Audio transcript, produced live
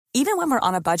Even when we're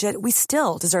on a budget, we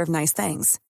still deserve nice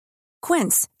things.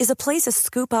 Quince is a place to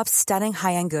scoop up stunning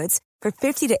high-end goods for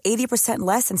 50 to 80%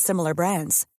 less than similar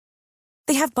brands.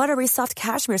 They have buttery soft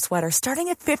cashmere sweaters starting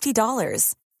at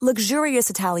 $50, luxurious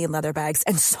Italian leather bags,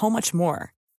 and so much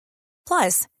more.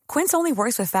 Plus, Quince only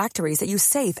works with factories that use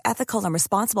safe, ethical, and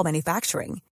responsible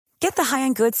manufacturing. Get the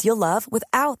high-end goods you'll love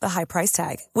without the high price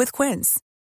tag with Quince.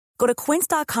 Go to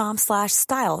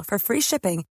quince.com/style for free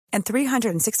shipping and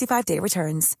 365-day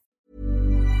returns.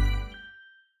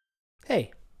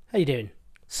 Hey, how you doing?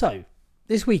 So,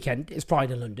 this weekend is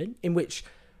Pride in London, in which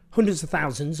hundreds of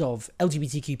thousands of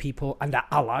LGBTQ people and their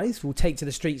allies will take to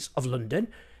the streets of London.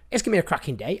 It's going to be a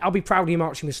cracking day. I'll be proudly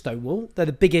marching with Stonewall. They're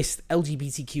the biggest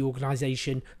LGBTQ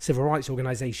organisation, civil rights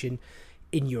organisation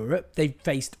in Europe. They've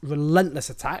faced relentless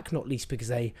attack, not least because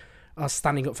they are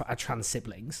standing up for our trans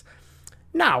siblings.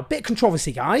 Now, bit of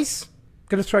controversy, guys.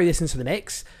 Going to throw this into the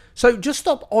mix. So, Just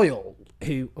Stop Oil,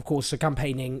 who, of course, are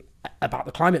campaigning about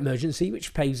the climate emergency,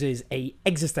 which poses an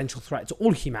existential threat to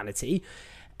all humanity,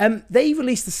 they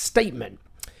released a statement.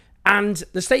 And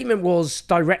the statement was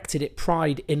directed at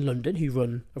Pride in London, who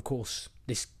run, of course,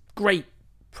 this great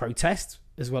protest,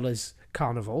 as well as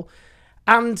Carnival.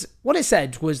 And what it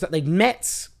said was that they'd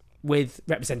met with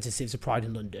representatives of Pride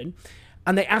in London,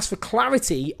 and they asked for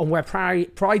clarity on where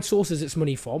Pride sources its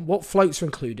money from, what floats are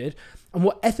included, and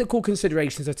what ethical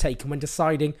considerations are taken when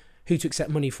deciding who to accept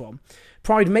money from.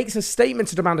 Pride makes a statement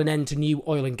to demand an end to new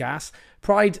oil and gas.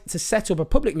 Pride to set up a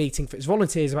public meeting for its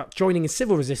volunteers about joining in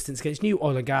civil resistance against new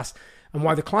oil and gas, and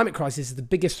why the climate crisis is the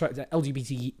biggest threat to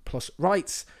LGBT plus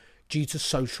rights due to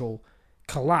social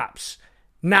collapse.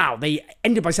 Now, they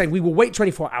ended by saying, we will wait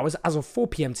 24 hours as of 4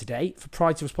 p.m. today for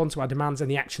Pride to respond to our demands and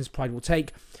the actions Pride will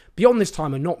take. Beyond this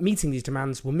time and not meeting these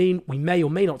demands will mean we may or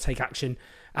may not take action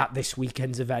at this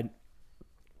weekend's event.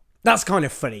 That's kind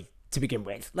of funny to begin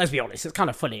with. Let's be honest, it's kind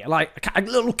of funny. Like a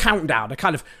little countdown, a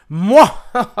kind of,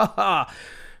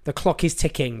 the clock is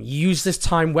ticking. Use this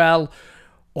time well,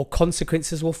 or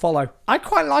consequences will follow. I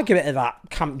quite like a bit of that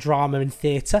camp drama and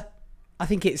theatre. I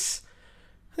think it's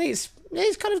kind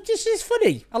of just, it's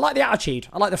funny. I like the attitude.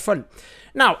 I like the fun.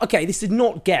 Now, okay, this did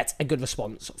not get a good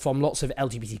response from lots of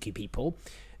LGBTQ people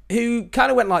who kind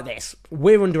of went like this.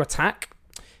 We're under attack.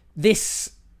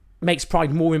 This makes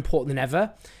Pride more important than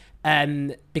ever.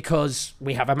 Because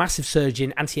we have a massive surge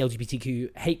in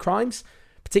anti-LGBTQ hate crimes,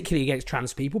 particularly against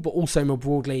trans people, but also more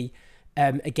broadly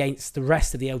against the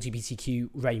rest of the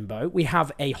LGBTQ rainbow. We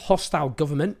have a hostile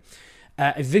government,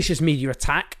 a vicious media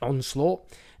attack,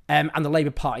 onslaught, and the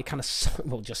Labour Party kind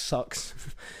of, just sucks.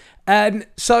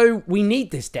 So we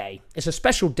need this day. It's a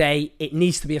special day. It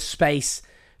needs to be a space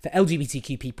for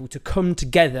LGBTQ people to come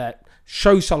together,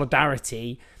 show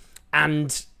solidarity,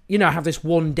 and, have this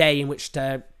one day in which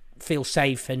to feel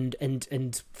safe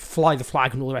and fly the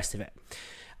flag and all the rest of it.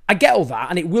 I get all that,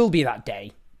 and it will be that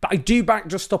day, but I do back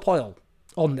Just Stop Oil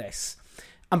on this.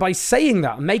 And by saying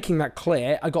that and making that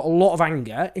clear, I got a lot of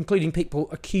anger, including people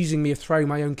accusing me of throwing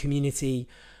my own community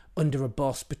under a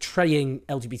bus, betraying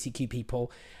LGBTQ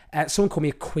people. Someone called me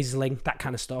a quisling, that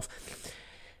kind of stuff.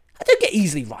 I don't get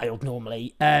easily riled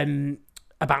normally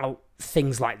about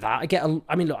things like that. Look,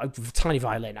 with a tiny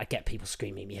violin, I get people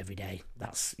screaming at me every day.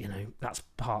 That's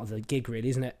part of the gig, really,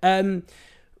 isn't it?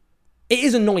 It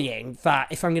is annoying that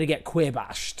if I'm going to get queer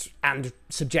bashed and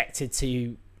subjected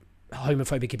to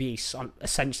homophobic abuse on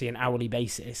essentially an hourly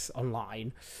basis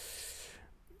online,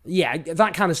 yeah,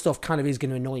 that kind of stuff kind of is going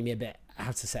to annoy me a bit, I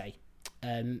have to say.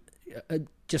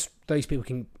 Just those people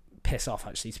can piss off,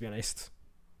 actually, to be honest.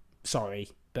 Sorry,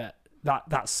 but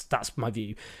that's my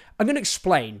view. I'm going to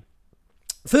explain.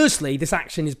 Firstly, this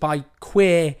action is by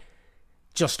queer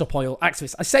Just Stop Oil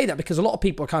activists. I say that because a lot of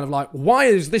people are kind of like, why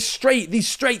is these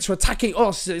straights are attacking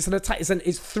us? It's an attack.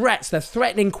 It's threats. They're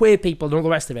threatening queer people and all the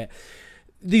rest of it.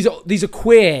 These are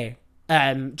queer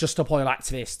Just Stop Oil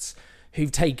activists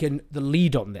who've taken the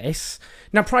lead on this.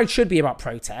 Now, Pride should be about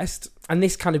protest, and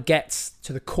this kind of gets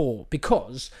to the core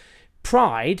because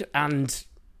Pride and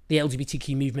the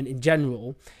LGBTQ movement in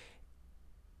general,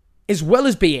 as well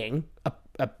as being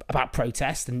about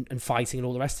protest and fighting and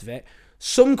all the rest of it,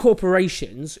 some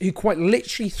corporations who quite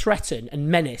literally threaten and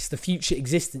menace the future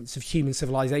existence of human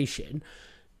civilization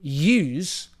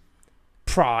use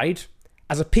Pride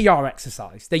as a PR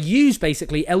exercise. They use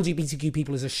basically LGBTQ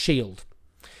people as a shield.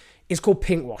 It's called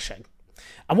pinkwashing.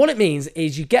 And what it means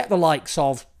is you get the likes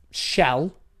of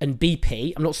Shell and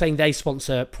BP. I'm not saying they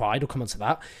sponsor Pride, I'll come on to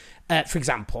that, for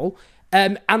example.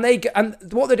 And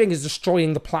what they're doing is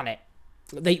destroying the planet.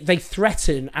 They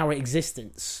threaten our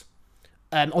existence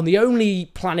on the only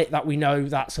planet that we know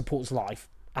that supports life,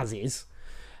 as is.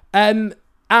 And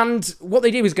And what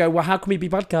they do is go, well, how can we be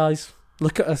bad guys?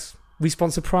 Look at us. We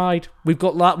sponsor Pride. We've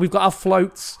got our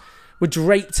floats. We're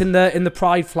draped in the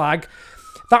Pride flag.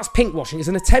 That's pinkwashing. It's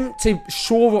an attempt to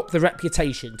shore up the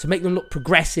reputation, to make them look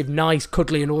progressive, nice,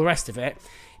 cuddly, and all the rest of it,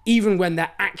 even when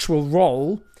their actual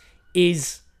role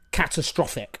is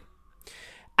catastrophic.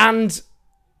 And,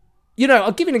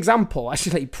 I'll give you an example.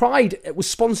 Actually, Pride was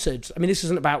sponsored. I mean, this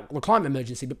isn't about the climate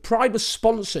emergency, but Pride was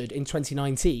sponsored in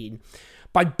 2019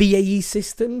 by BAE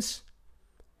Systems.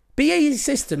 BAE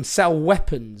Systems sell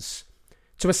weapons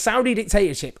to a Saudi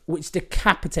dictatorship which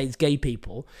decapitates gay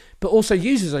people, but also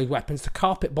uses those weapons to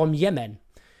carpet bomb Yemen.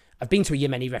 I've been to a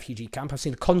Yemeni refugee camp. I've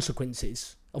seen the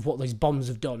consequences of what those bombs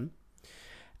have done.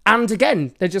 And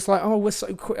again, they're just like, oh, we're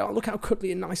so cool. Oh, look how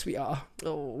cuddly and nice we are.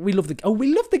 We love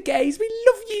the gays. We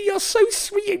love you. You're so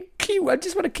sweet and cute. I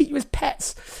just want to keep you as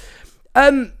pets.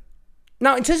 Now,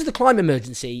 in terms of the climate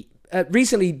emergency,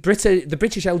 recently, the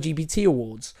British LGBT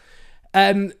Awards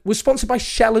was sponsored by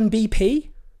Shell and BP.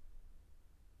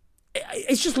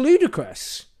 It's just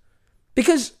ludicrous.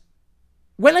 Because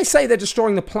when I say they're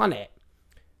destroying the planet,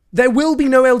 there will be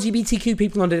no LGBTQ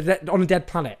people on a dead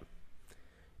planet.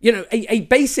 A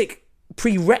basic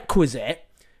prerequisite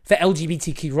for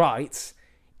LGBTQ rights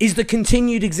is the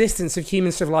continued existence of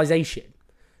human civilization.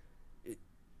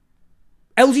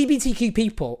 LGBTQ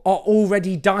people are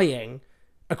already dying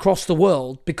across the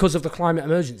world because of the climate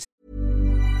emergency.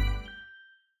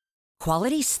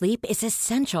 Quality sleep is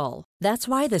essential. That's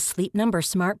why the Sleep Number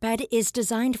Smart Bed is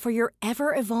designed for your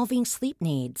ever-evolving sleep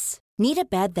needs. Need a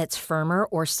bed that's firmer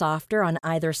or softer on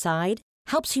either side?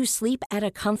 Helps you sleep at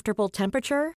a comfortable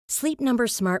temperature? Sleep Number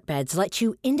Smart Beds let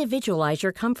you individualize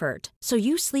your comfort, so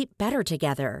you sleep better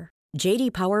together.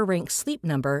 J.D. Power ranks Sleep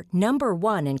Number number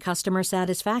 1 in customer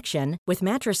satisfaction with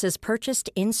mattresses purchased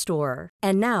in-store.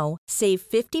 And now, save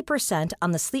 50%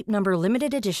 on the Sleep Number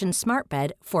Limited Edition Smart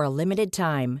Bed for a limited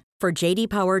time. For J.D.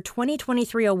 Power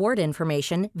 2023 award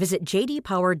information, visit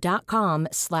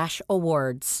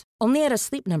jdpower.com/awards. Only at a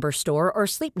Sleep Number store or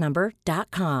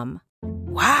sleepnumber.com.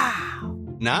 Wow.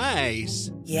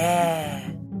 Nice. Yeah.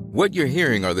 What you're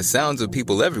hearing are the sounds of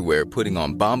people everywhere putting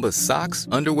on Bombas socks,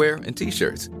 underwear, and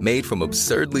T-shirts made from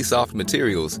absurdly soft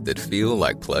materials that feel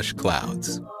like plush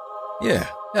clouds. Yeah,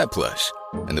 that plush.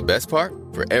 And the best part?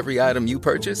 For every item you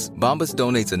purchase, Bombas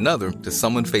donates another to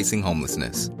someone facing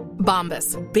homelessness.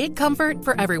 Bombas. Big comfort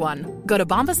for everyone. Go to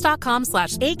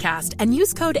bombas.com/ACAST and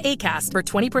use code ACAST for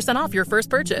 20% off your first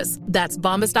purchase. That's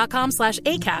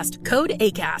bombas.com/ACAST. Code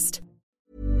ACAST.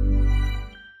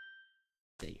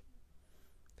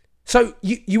 So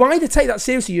you either take that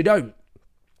seriously or you don't.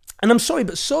 And I'm sorry,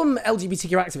 but some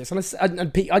LGBTQ activists,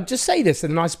 and I just say this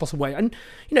in the nicest possible way, and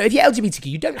if you're LGBTQ,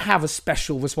 you don't have a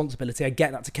special responsibility, I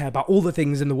get that, to care about all the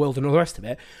things in the world and all the rest of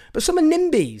it, but some are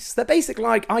NIMBYs. They're basically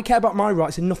like, I care about my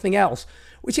rights and nothing else,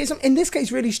 which is, in this case,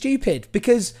 really stupid,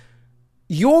 because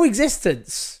your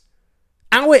existence,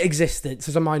 our existence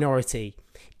as a minority,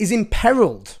 is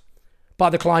imperiled by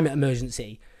the climate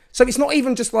emergency. So it's not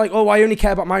even just like, oh, I only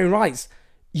care about my own rights.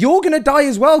 You're going to die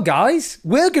as well, guys.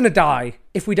 We're going to die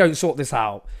if we don't sort this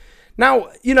out. Now,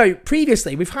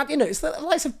 previously we've had, it's the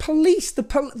likes of police,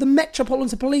 the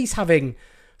Metropolitan Police having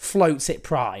floats at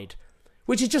Pride,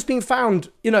 which has just been found,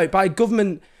 by a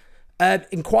government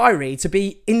inquiry to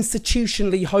be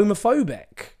institutionally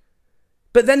homophobic.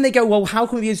 But then they go, well, how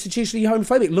can we be institutionally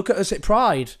homophobic? Look at us at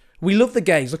Pride. We love the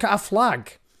gays. Look at our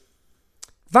flag.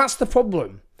 That's the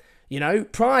problem.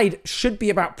 Pride should be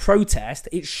about protest.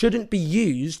 It shouldn't be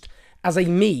used as a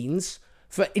means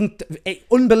for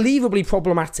unbelievably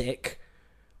problematic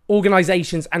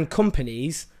organisations and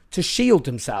companies to shield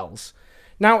themselves.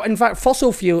 Now, in fact,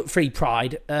 Fossil Fuel Free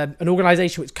Pride, an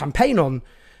organisation which campaign on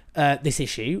this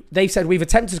issue, they've said, we've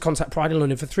attempted to contact Pride in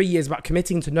London for 3 years about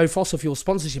committing to no fossil fuel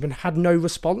sponsorship and had no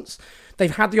response.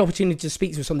 They've had the opportunity to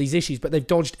speak to us on these issues, but they've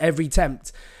dodged every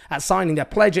attempt at signing their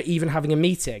pledge or even having a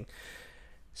meeting.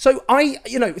 So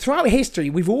throughout history,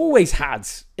 we've always had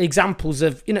examples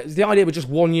of, the idea of just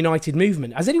one united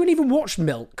movement. Has anyone even watched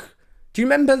Milk? Do you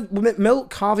remember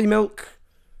Milk, Harvey Milk,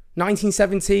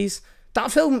 1970s?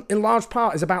 That film, in large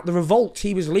part, is about the revolt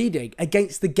he was leading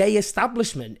against the gay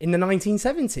establishment in the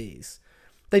 1970s.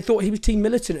 They thought he was too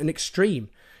militant and extreme,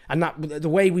 and that the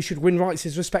way we should win rights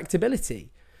is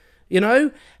respectability.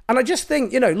 And I just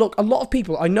think, look, a lot of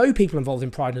people, I know people involved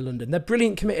in Pride in London, they're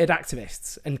brilliant, committed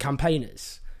activists and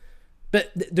campaigners.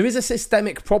 But there is a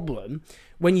systemic problem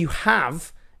when you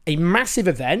have a massive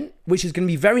event, which is going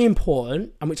to be very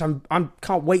important and which I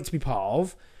can't wait to be part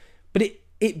of, but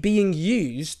it being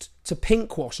used to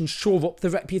pinkwash and shore up the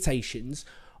reputations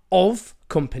of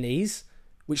companies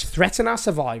which threaten our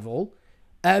survival,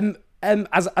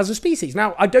 as a species.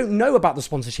 Now, I don't know about the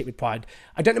sponsorship with Pride.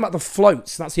 I don't know about the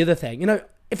floats. That's the other thing. You know,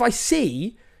 if I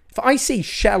see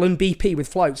Shell and BP with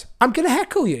floats, I'm going to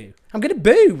heckle you. I'm going to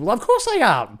boo. Well, of course I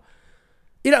am.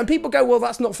 You know, and people go, well,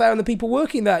 that's not fair on the people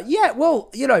working there. Yeah, well,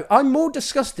 you know, I'm more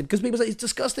disgusted because people say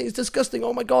it's disgusting.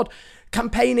 Oh my God,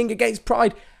 campaigning against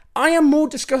Pride. I am more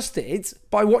disgusted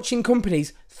by watching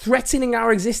companies threatening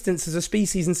our existence as a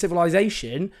species and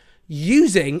civilization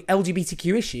using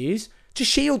LGBTQ issues to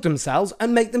shield themselves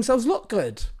and make themselves look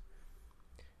good.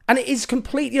 And it is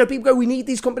complete, you know, people go, we need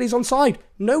these companies on side.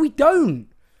 No, we don't.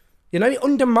 You know, it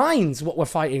undermines what we're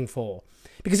fighting for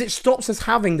because it stops us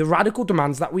having the radical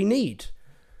demands that we need.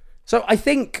 So I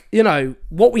think, you know,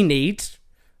 what we need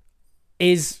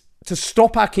is to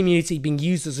stop our community being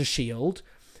used as a shield,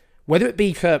 whether it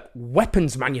be for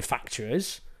weapons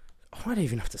manufacturers. Oh, I don't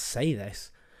even have to say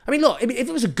this. I mean, look, if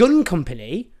it was a gun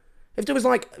company, if there was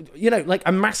like, you know, like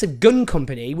a massive gun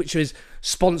company which was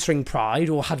sponsoring Pride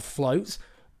or had floats,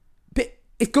 but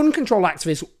if gun control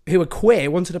activists who are queer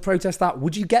wanted to protest that,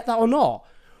 would you get that or not?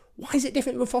 Why is it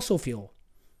different with fossil fuel?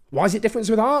 Why is it different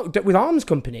with arms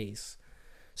companies?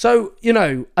 So, you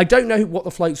know, I don't know what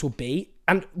the floats will be,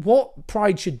 and what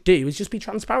Pride should do is just be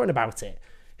transparent about it.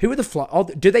 Who are the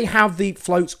floats? Do they have the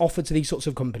floats offered to these sorts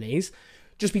of companies?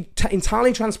 Just be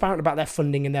entirely transparent about their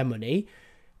funding and their money,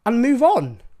 and move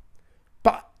on.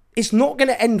 But it's not going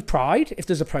to end Pride if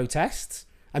there's a protest,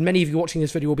 and many of you watching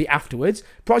this video will be afterwards.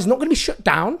 Pride's not going to be shut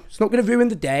down. It's not going to ruin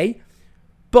the day.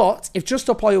 But if Just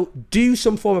Stop Oil do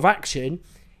some form of action,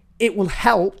 it will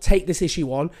help take this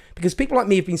issue on, because people like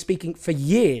me have been speaking for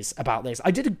years about this. I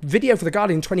did a video for The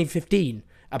Guardian in 2015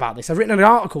 about this. I've written an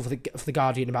article for the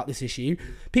Guardian about this issue.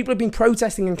 People have been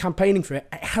protesting and campaigning for it.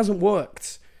 It hasn't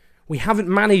worked. We haven't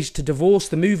managed to divorce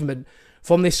the movement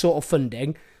from this sort of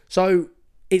funding. So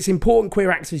it's important queer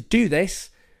activists do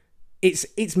this.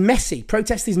 It's messy.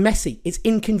 Protest is messy. It's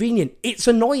inconvenient. It's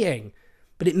annoying.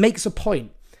 But it makes a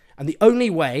point. And the only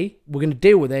way we're going to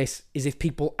deal with this is if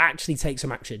people actually take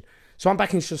some action. So I'm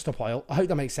backing Just Stop Oil. I hope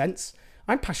that makes sense.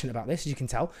 I'm passionate about this, as you can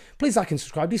tell. Please like and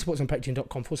subscribe. Do support us on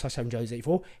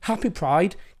patreon.com/7joes84. Happy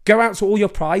Pride. Go out to all your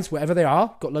prides, wherever they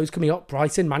are. Got loads coming up.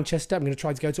 Brighton, Manchester. I'm going to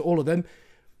try to go to all of them.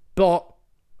 But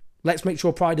let's make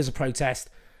sure Pride is a protest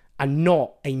and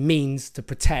not a means to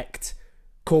protect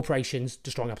corporations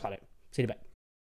destroying our planet. See you in a bit.